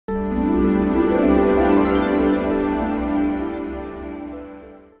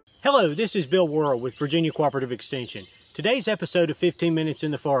Hello, this is Bill Worrell with Virginia Cooperative Extension. Today's episode of 15 Minutes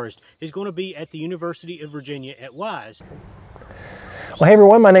in the Forest is going to be at the University of Virginia at Wise. Well, hey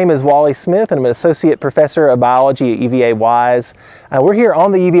everyone, my name is Wally Smith and I'm an Associate Professor of Biology at UVA Wise. We're here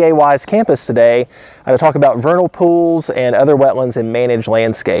on the UVA Wise campus today to talk about vernal pools and other wetlands in managed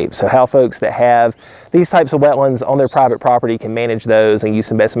landscapes. So how folks that have these types of wetlands on their private property can manage those and use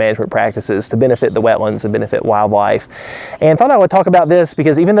some best management practices to benefit the wetlands and benefit wildlife. And thought I would talk about this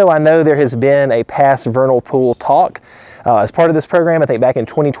because even though I know there has been a past vernal pool talk, as part of this program, I think back in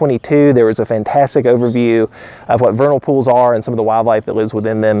 2022, there was a fantastic overview of what vernal pools are and some of the wildlife that lives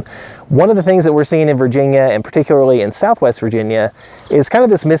within them. One of the things that we're seeing in Virginia, and particularly in Southwest Virginia, is kind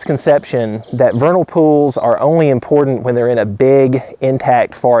of this misconception that vernal pools are only important when they're in a big,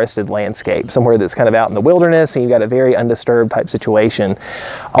 intact, forested landscape, somewhere that's kind of out in the wilderness and you've got a very undisturbed type situation.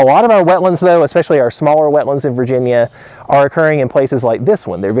 A lot of our wetlands, though, especially our smaller wetlands in Virginia, are occurring in places like this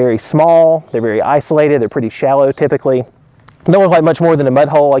one. They're very small, they're very isolated, they're pretty shallow typically. Don't look like much more than a mud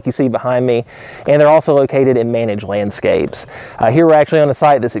hole like you see behind me, and they're also located in managed landscapes. Here we're actually on a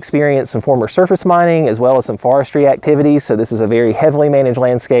site that's experienced some former surface mining as well as some forestry activities, so this is a very heavily managed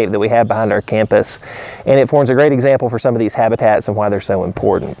landscape that we have behind our campus, and it forms a great example for some of these habitats and why they're so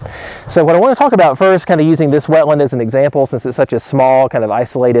important. So what I want to talk about first, kind of using this wetland as an example since it's such a small kind of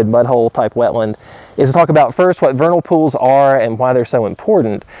isolated mud hole type wetland, is to talk about first what vernal pools are and why they're so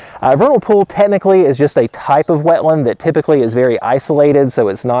important. A vernal pool technically is just a type of wetland that typically is very isolated, so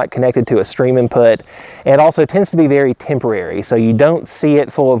it's not connected to a stream input, and it also tends to be very temporary, so you don't see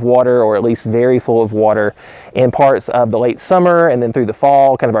it full of water, or at least very full of water, in parts of the late summer and then through the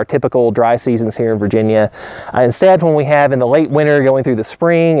fall, kind of our typical dry seasons here in Virginia. Instead, when we have in the late winter going through the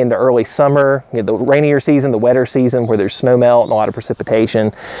spring into early summer, you know, the rainier season, the wetter season where there's snow melt and a lot of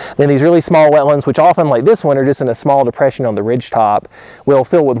precipitation, then these really small wetlands, which often like this one are just in a small depression on the ridge top, will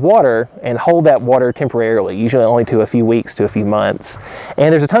fill with water and hold that water temporarily, usually only to a few weeks to a few months.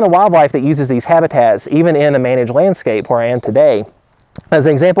 And there's a ton of wildlife that uses these habitats even in a managed landscape where I am today. As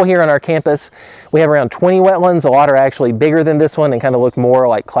an example, here on our campus, we have around 20 wetlands. A lot are actually bigger than this one and kind of look more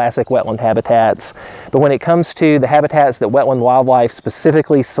like classic wetland habitats. But when it comes to the habitats that wetland wildlife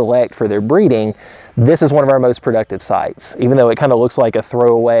specifically select for their breeding, this is one of our most productive sites, even though it kind of looks like a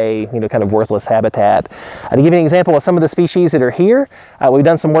throwaway, kind of worthless habitat. To give you an example of some of the species that are here, we've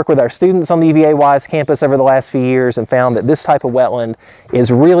done some work with our students on the UVA Wise campus over the last few years and found that this type of wetland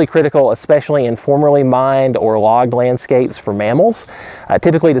is really critical, especially in formerly mined or logged landscapes for mammals.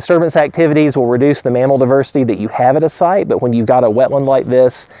 Typically, disturbance activities will reduce the mammal diversity that you have at a site, but when you've got a wetland like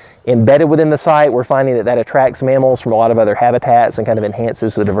this, embedded within the site, we're finding that that attracts mammals from a lot of other habitats and kind of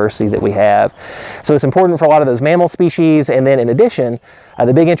enhances the diversity that we have. So it's important for a lot of those mammal species, and then in addition,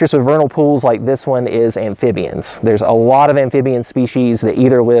 the big interest with vernal pools like this one is amphibians. There's a lot of amphibian species that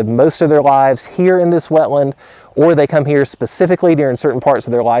either live most of their lives here in this wetland, or they come here specifically during certain parts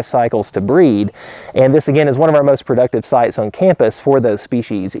of their life cycles to breed. And this again is one of our most productive sites on campus for those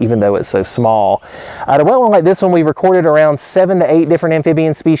species, even though it's so small. At a wetland like this one, we've recorded around 7 to 8 different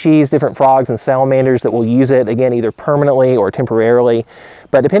amphibian species, different frogs and salamanders that will use it, again, either permanently or temporarily.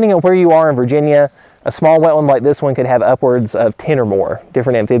 But depending on where you are in Virginia, a small wetland like this one could have upwards of 10 or more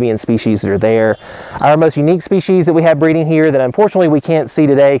different amphibian species that are there. Our most unique species that we have breeding here that unfortunately we can't see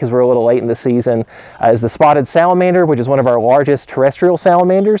today because we're a little late in the season is the spotted salamander, which is one of our largest terrestrial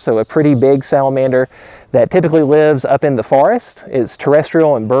salamanders, so a pretty big salamander that typically lives up in the forest. It's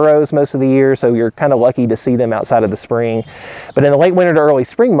terrestrial and burrows most of the year, so you're kind of lucky to see them outside of the spring. But in the late winter to early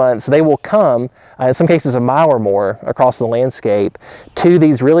spring months, they will come, in some cases a mile or more across the landscape, to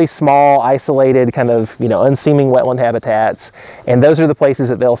these really small, isolated, kind of unseeming wetland habitats, and those are the places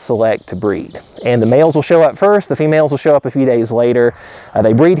that they'll select to breed. And the males will show up first, the females will show up a few days later.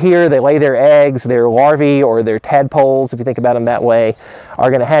 They breed here, they lay their eggs, their larvae or their tadpoles, if you think about them that way, are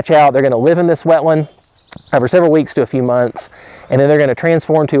going to hatch out. They're going to live in this wetland for several weeks to a few months, and then they're going to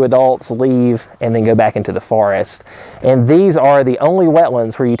transform to adults, leave, and then go back into the forest. And these are the only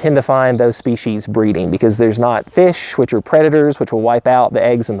wetlands where you tend to find those species breeding, because there's not fish, which are predators, which will wipe out the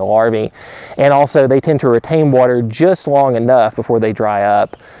eggs and the larvae, and also they tend to retain water just long enough before they dry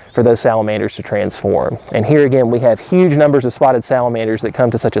up for those salamanders to transform. And here again, we have huge numbers of spotted salamanders that come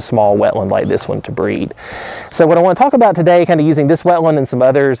to such a small wetland like this one to breed. So what I want to talk about today, kind of using this wetland and some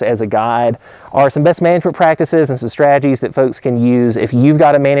others as a guide, are some best management practices and some strategies that folks can use if you've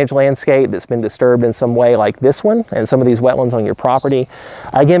got a managed landscape that's been disturbed in some way like this one and some of these wetlands on your property.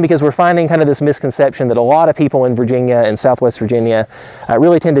 Again, because we're finding kind of this misconception that a lot of people in Virginia and Southwest Virginia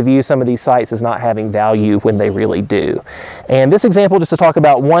really tend to view some of these sites as not having value when they really do. And this example, just to talk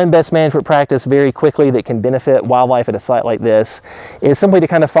about one best management practice very quickly that can benefit wildlife at a site like this, is simply to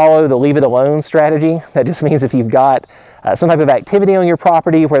kind of follow the leave it alone strategy. That just means if you've got some type of activity on your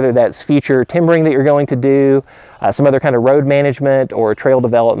property, whether that's future timbering that you're going to do, some other kind of road management or trail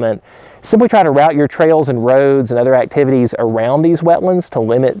development, simply try to route your trails and roads and other activities around these wetlands to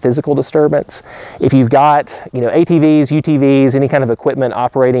limit physical disturbance. If you've got, ATVs, UTVs, any kind of equipment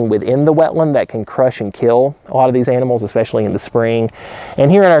operating within the wetland that can crush and kill a lot of these animals, especially in the spring. And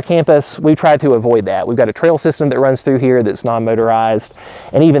here on our campus, we've tried to avoid that. We've got a trail system that runs through here that's non-motorized.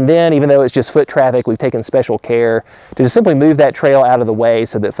 And even then, even though it's just foot traffic, we've taken special care to just simply move that trail out of the way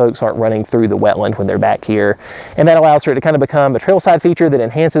so that folks aren't running through the wetland when they're back here. And that allows for it to kind of become a trailside feature that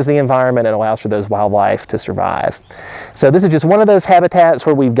enhances the environment and allows for those wildlife to survive. So this is just one of those habitats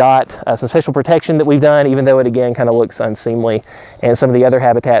where we've got some special protection that we've done, even though it again kind of looks unseemly. And some of the other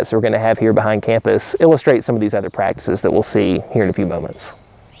habitats that we're going to have here behind campus illustrate some of these other practices that we'll see here in a few moments.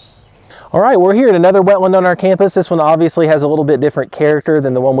 All right, we're here at another wetland on our campus. This one obviously has a little bit different character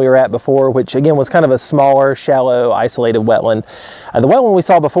than the one we were at before, which again was kind of a smaller, shallow, isolated wetland. The wetland we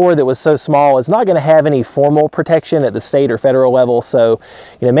saw before that was so small is not going to have any formal protection at the state or federal level. So,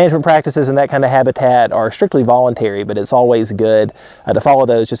 management practices in that kind of habitat are strictly voluntary, but it's always good to follow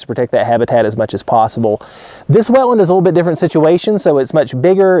those just to protect that habitat as much as possible. This wetland is a little bit different situation, so it's much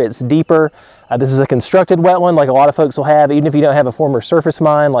bigger, it's deeper. This is a constructed wetland like a lot of folks will have, even if you don't have a former surface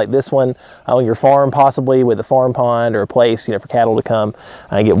mine like this one on your farm, possibly with a farm pond or a place for cattle to come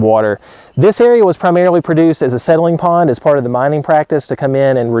and get water. This area was primarily produced as a settling pond as part of the mining practice to come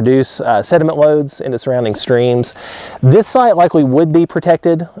in and reduce sediment loads into surrounding streams. This site likely would be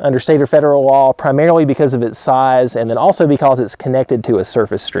protected under state or federal law, primarily because of its size and then also because it's connected to a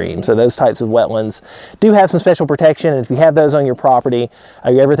surface stream. So those types of wetlands do have some special protection, and if you have those on your property,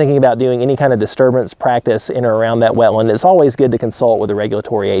 are you ever thinking about doing any kind of disturbance practice in or around that wetland, it's always good to consult with a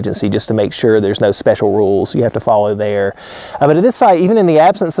regulatory agency just to make sure there's no special rules you have to follow there. But at this site, even in the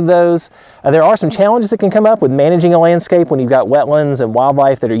absence of those, there are some challenges that can come up with managing a landscape when you've got wetlands and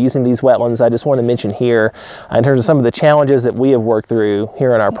wildlife that are using these wetlands. I just want to mention here in terms of some of the challenges that we have worked through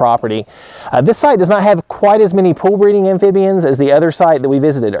here on our property. This site does not have quite as many pool breeding amphibians as the other site that we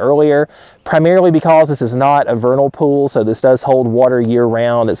visited earlier, primarily because this is not a vernal pool, so this does hold water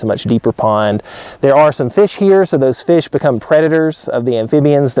year-round. It's a much deeper pond. There are some fish here, so those fish become predators of the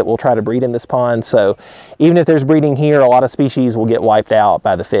amphibians that will try to breed in this pond. So even if there's breeding here, a lot of species will get wiped out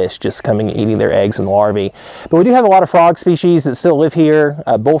by the fish just coming and eating their eggs and larvae. But we do have a lot of frog species that still live here.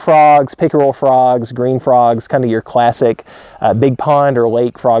 Bullfrogs, pickerel frogs, green frogs, kind of your classic big pond or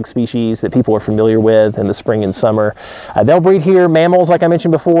lake frog species that people are familiar with in the spring and summer. They'll breed here. Mammals, like I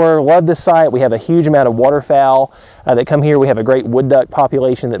mentioned before, love this site. We have a huge amount of waterfowl that come here. We have a great wood duck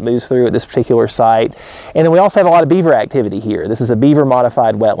population that moves through at this particular site. And then we also have a lot of beaver activity here. This is a beaver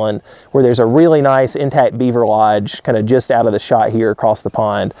modified wetland where there's a really nice intact beaver lodge kind of just out of the shot here across the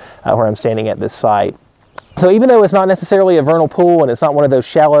pond where I'm standing at this site. So even though it's not necessarily a vernal pool and it's not one of those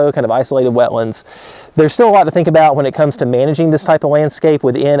shallow kind of isolated wetlands, there's still a lot to think about when it comes to managing this type of landscape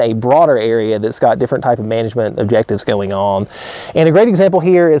within a broader area that's got different type of management objectives going on. And a great example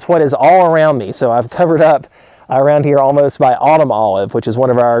here is what is all around me. So I've covered up around here almost by autumn olive, which is one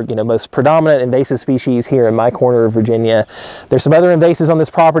of our most predominant invasive species here in my corner of Virginia. There's some other invasives on this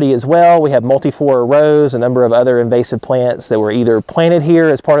property as well. We have multiflora rose, a number of other invasive plants that were either planted here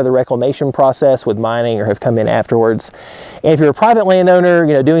as part of the reclamation process with mining or have come in afterwards. And if you're a private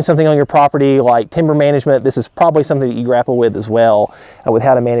landowner, doing something on your property like timber management, this is probably something that you grapple with as well, with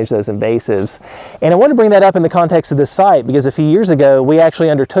how to manage those invasives. And I want to bring that up in the context of this site because a few years ago, we actually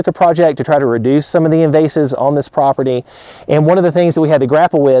undertook a project to try to reduce some of the invasives on this property. And one of the things that we had to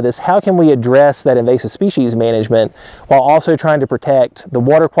grapple with is how can we address that invasive species management while also trying to protect the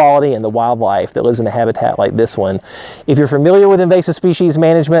water quality and the wildlife that lives in a habitat like this one. If you're familiar with invasive species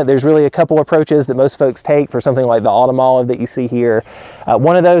management, there's really a couple approaches that most folks take for something like the autumn olive that you see here.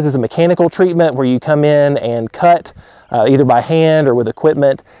 One of those is a mechanical treatment where you come in and cut either by hand or with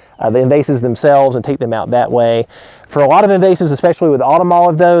equipment the invasives themselves and take them out that way. For a lot of invasives, especially with autumn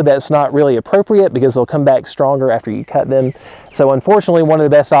olive though, that's not really appropriate because they'll come back stronger after you cut them. So unfortunately, one of the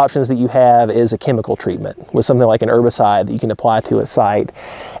best options that you have is a chemical treatment with something like an herbicide that you can apply to a site.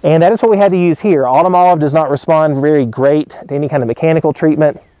 And that is what we had to use here. Autumn olive does not respond very great to any kind of mechanical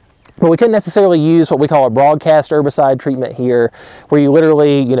treatment. But we couldn't necessarily use what we call a broadcast herbicide treatment here, where you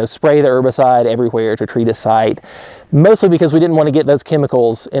literally, spray the herbicide everywhere to treat a site, mostly because we didn't want to get those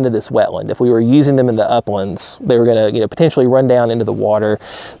chemicals into this wetland. If we were using them in the uplands, they were going to, potentially run down into the water.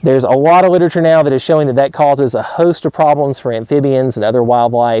 There's a lot of literature now that is showing that that causes a host of problems for amphibians and other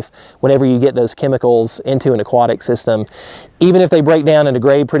wildlife whenever you get those chemicals into an aquatic system. Even if they break down and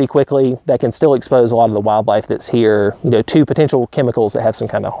degrade pretty quickly, that can still expose a lot of the wildlife that's here, to potential chemicals that have some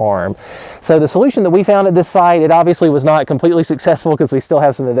kind of harm. So the solution that we found at this site, it obviously was not completely successful because we still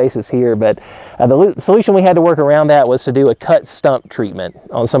have some invasives here, but the solution we had to work around that was to do a cut stump treatment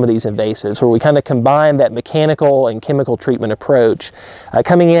on some of these invasives, where we kind of combine that mechanical and chemical treatment approach,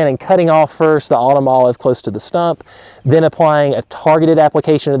 coming in and cutting off first the autumn olive close to the stump, then applying a targeted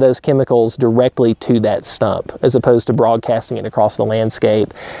application of those chemicals directly to that stump, as opposed to broadcasting it across the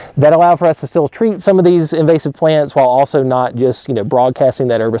landscape. That allowed for us to still treat some of these invasive plants while also not just, broadcasting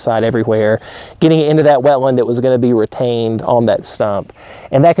that herbicide everywhere, getting it into that wetland that was going to be retained on that stump.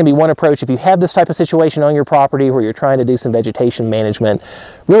 And that can be one approach if you have this type of situation on your property where you're trying to do some vegetation management.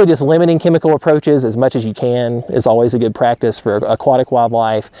 Really just limiting chemical approaches as much as you can is always a good practice for aquatic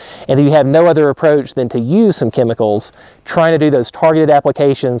wildlife. And if you have no other approach than to use some chemicals, trying to do those targeted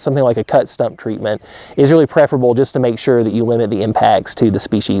applications, something like a cut stump treatment, is really preferable, just to make sure that you limit the impacts to the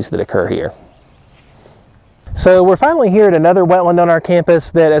species that occur here. So we're finally here at another wetland on our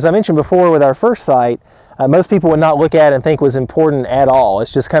campus that, as I mentioned before with our first site, most people would not look at and think was important at all.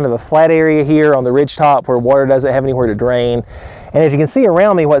 It's just kind of a flat area here on the ridgetop where water doesn't have anywhere to drain. And as you can see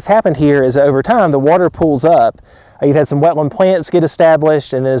around me, what's happened here is over time the water pools up. You've had some wetland plants get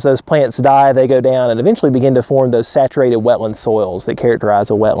established, and as those plants die, they go down and eventually begin to form those saturated wetland soils that characterize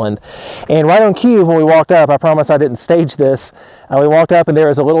a wetland. And right on cue, when we walked up, I promise I didn't stage this, we walked up and there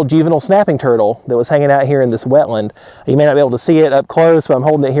was a little juvenile snapping turtle that was hanging out here in this wetland. You may not be able to see it up close, but I'm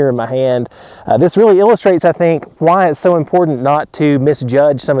holding it here in my hand. This really illustrates, I think, why it's so important not to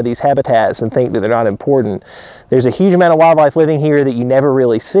misjudge some of these habitats and think that they're not important. There's a huge amount of wildlife living here that you never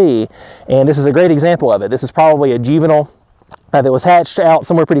really see, and this is a great example of it. This is probably a juvenile that was hatched out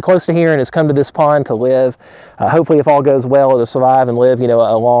somewhere pretty close to here and has come to this pond to live. Hopefully, if all goes well, it'll survive and live,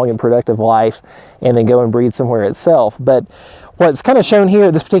 a long and productive life, and then go and breed somewhere itself. But what's kind of shown here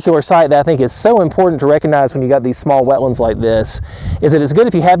at this particular site that I think is so important to recognize when you got these small wetlands like this is that it's good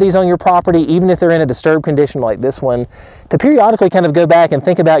if you have these on your property, even if they're in a disturbed condition like this one, to periodically kind of go back and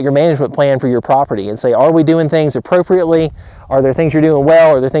think about your management plan for your property and say, are we doing things appropriately? Are there things you're doing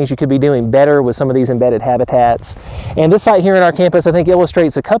well? Are there things you could be doing better with some of these embedded habitats? And this site here in our campus, I think,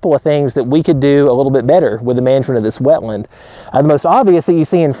 illustrates a couple of things that we could do a little bit better with the management of this wetland. The most obvious that you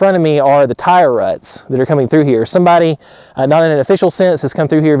see in front of me are the tire ruts that are coming through here. Somebody, not in an official sense, has come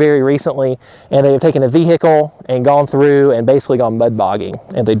through here very recently, and they have taken a vehicle and gone through and basically gone mud bogging,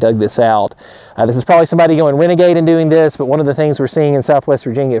 and they dug this out. This is probably somebody going renegade and doing this, but one of the things we're seeing in Southwest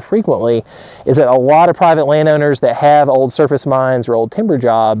Virginia frequently is that a lot of private landowners that have old surface mines or old timber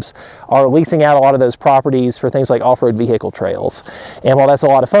jobs are leasing out a lot of those properties for things like off-road vehicle trails. And while that's a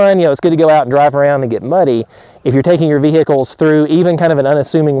lot of fun, it's good to go out and drive around and get muddy, if you're taking your vehicles through even kind of an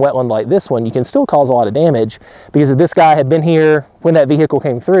unassuming wetland like this one, you can still cause a lot of damage, because if this guy had been here when that vehicle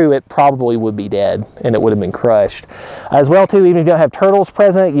came through, it probably would be dead and it would have been crushed. As well too, even if you don't have turtles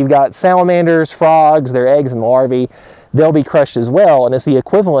present, you've got salamanders, frogs, their eggs and larvae. They'll be crushed as well, and it's the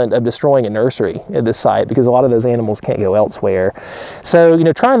equivalent of destroying a nursery at this site, because a lot of those animals can't go elsewhere. So,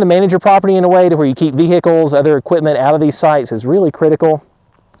 trying to manage your property in a way to where you keep vehicles, other equipment out of these sites is really critical.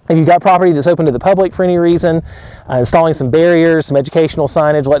 If you've got property that's open to the public for any reason, installing some barriers, some educational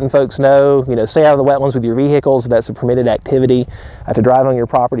signage, letting folks know, stay out of the wetlands with your vehicles. That's a permitted activity. To drive on your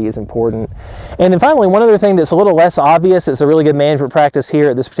property is important. And then finally, one other thing that's a little less obvious, it's a really good management practice here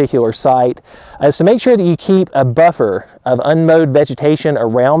at this particular site, is to make sure that you keep a buffer of unmowed vegetation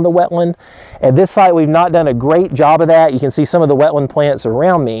around the wetland. At this site, we've not done a great job of that. You can see some of the wetland plants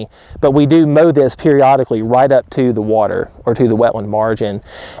around me, but we do mow this periodically right up to the water or to the wetland margin.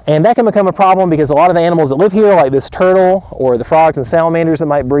 And that can become a problem because a lot of the animals that live here, like this turtle or the frogs and salamanders that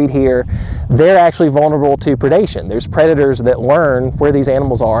might breed here, they're actually vulnerable to predation. There's predators that learn where these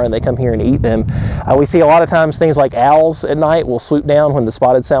animals are and they come here and eat them. We see a lot of times things like owls at night will swoop down when the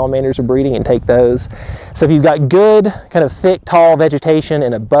spotted salamanders are breeding and take those. So if you've got good kind of thick, tall vegetation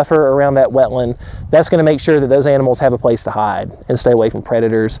and a buffer around that wetland, that's going to make sure that those animals have a place to hide and stay away from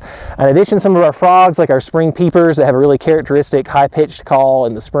predators. In addition, some of our frogs, like our spring peepers, that have a really characteristic high-pitched call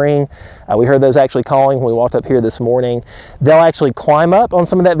in the spring, we heard those actually calling when we walked up here this morning. They'll actually climb up on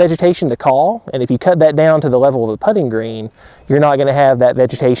some of that vegetation to call, and if you cut that down to the level of a putting green, you're not going to have that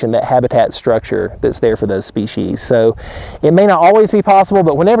vegetation, that habitat structure that's there for those species. So it may not always be possible,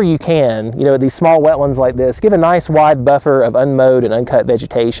 but whenever you can, you know, these small wetlands like this, give a nice wide buffer of unmowed and uncut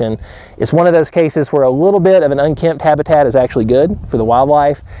vegetation. It's one of those cases where a little bit of an unkempt habitat is actually good for the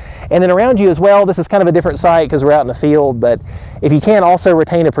wildlife. And then around you as well, this is kind of a different site because we're out in the field, but if you can also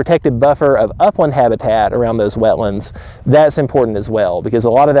retain a protected buffer of upland habitat around those wetlands, that's important as well, because a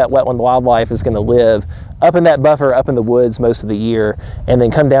lot of that wetland wildlife is going to live up in that buffer, up in the woods most of the year, and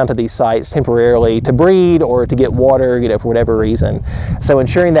then come down to these sites temporarily to breed or to get water, you know, for whatever reason. So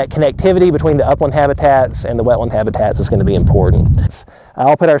ensuring that connectivity between the upland habitats and the wetland habitats is going to be important.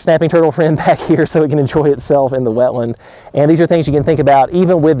 I'll put our snapping turtle friend back here so it can enjoy itself in the wetland. And these are things you can think about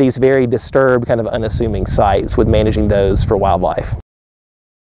even with these very disturbed, kind of unassuming sites, with managing those for wildlife.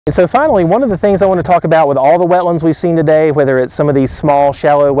 And so finally, one of the things I want to talk about with all the wetlands we've seen today, whether it's some of these small,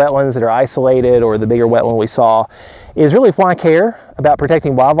 shallow wetlands that are isolated or the bigger wetland we saw, is really why care about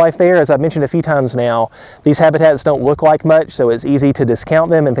protecting wildlife there. As I've mentioned a few times now, these habitats don't look like much, so it's easy to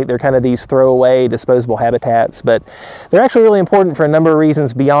discount them and think they're kind of these throwaway, disposable habitats, but they're actually really important for a number of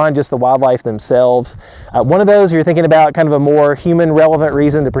reasons beyond just the wildlife themselves. One of those, you're thinking about kind of a more human relevant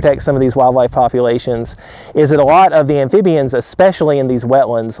reason to protect some of these wildlife populations, is that a lot of the amphibians, especially in these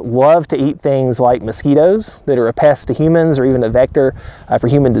wetlands, love to eat things like mosquitoes that are a pest to humans or even a vector for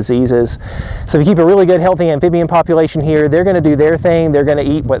human diseases. So if you keep a really good healthy amphibian population here, they're going to do their thing, they're going to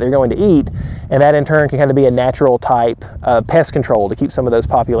eat what they're going to eat, and that in turn can kind of be a natural type of pest control to keep some of those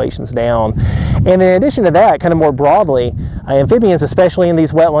populations down. And in addition to that, kind of more broadly, amphibians, especially in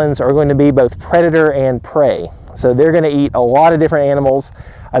these wetlands, are going to be both predator and prey. So they're going to eat a lot of different animals.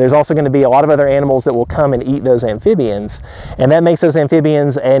 There's also going to be a lot of other animals that will come and eat those amphibians, and that makes those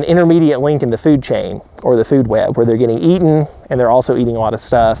amphibians an intermediate link in the food chain or the food web, where they're getting eaten and they're also eating a lot of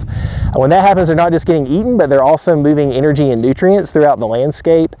stuff. When that happens, they're not just getting eaten, but they're also moving energy and nutrients throughout the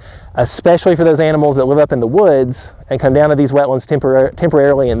landscape, especially for those animals that live up in the woods and come down to these wetlands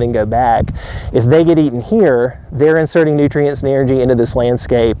temporarily and then go back. If they get eaten here, they're inserting nutrients and energy into this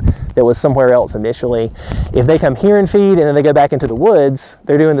landscape that was somewhere else initially. If they come here and feed and then they go back into the woods,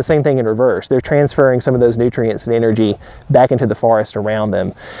 they're doing the same thing in reverse. They're transferring some of those nutrients and energy back into the forest around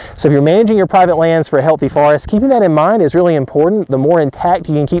them. So if you're managing your private lands for a healthy forest, keeping that in mind is really important. The more intact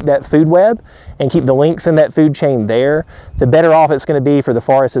you can keep that food web and keep the links in that food chain there, the better off it's going to be for the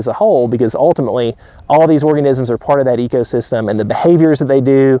forest as a whole, because ultimately all of these organisms are part of that ecosystem, and the behaviors that they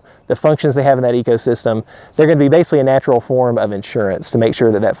do, the functions they have in that ecosystem, they're going to be basically a natural form of insurance to make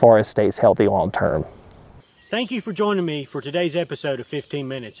sure that that forest stays healthy long term. Thank you for joining me for today's episode of 15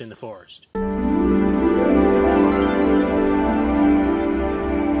 Minutes in the Forest.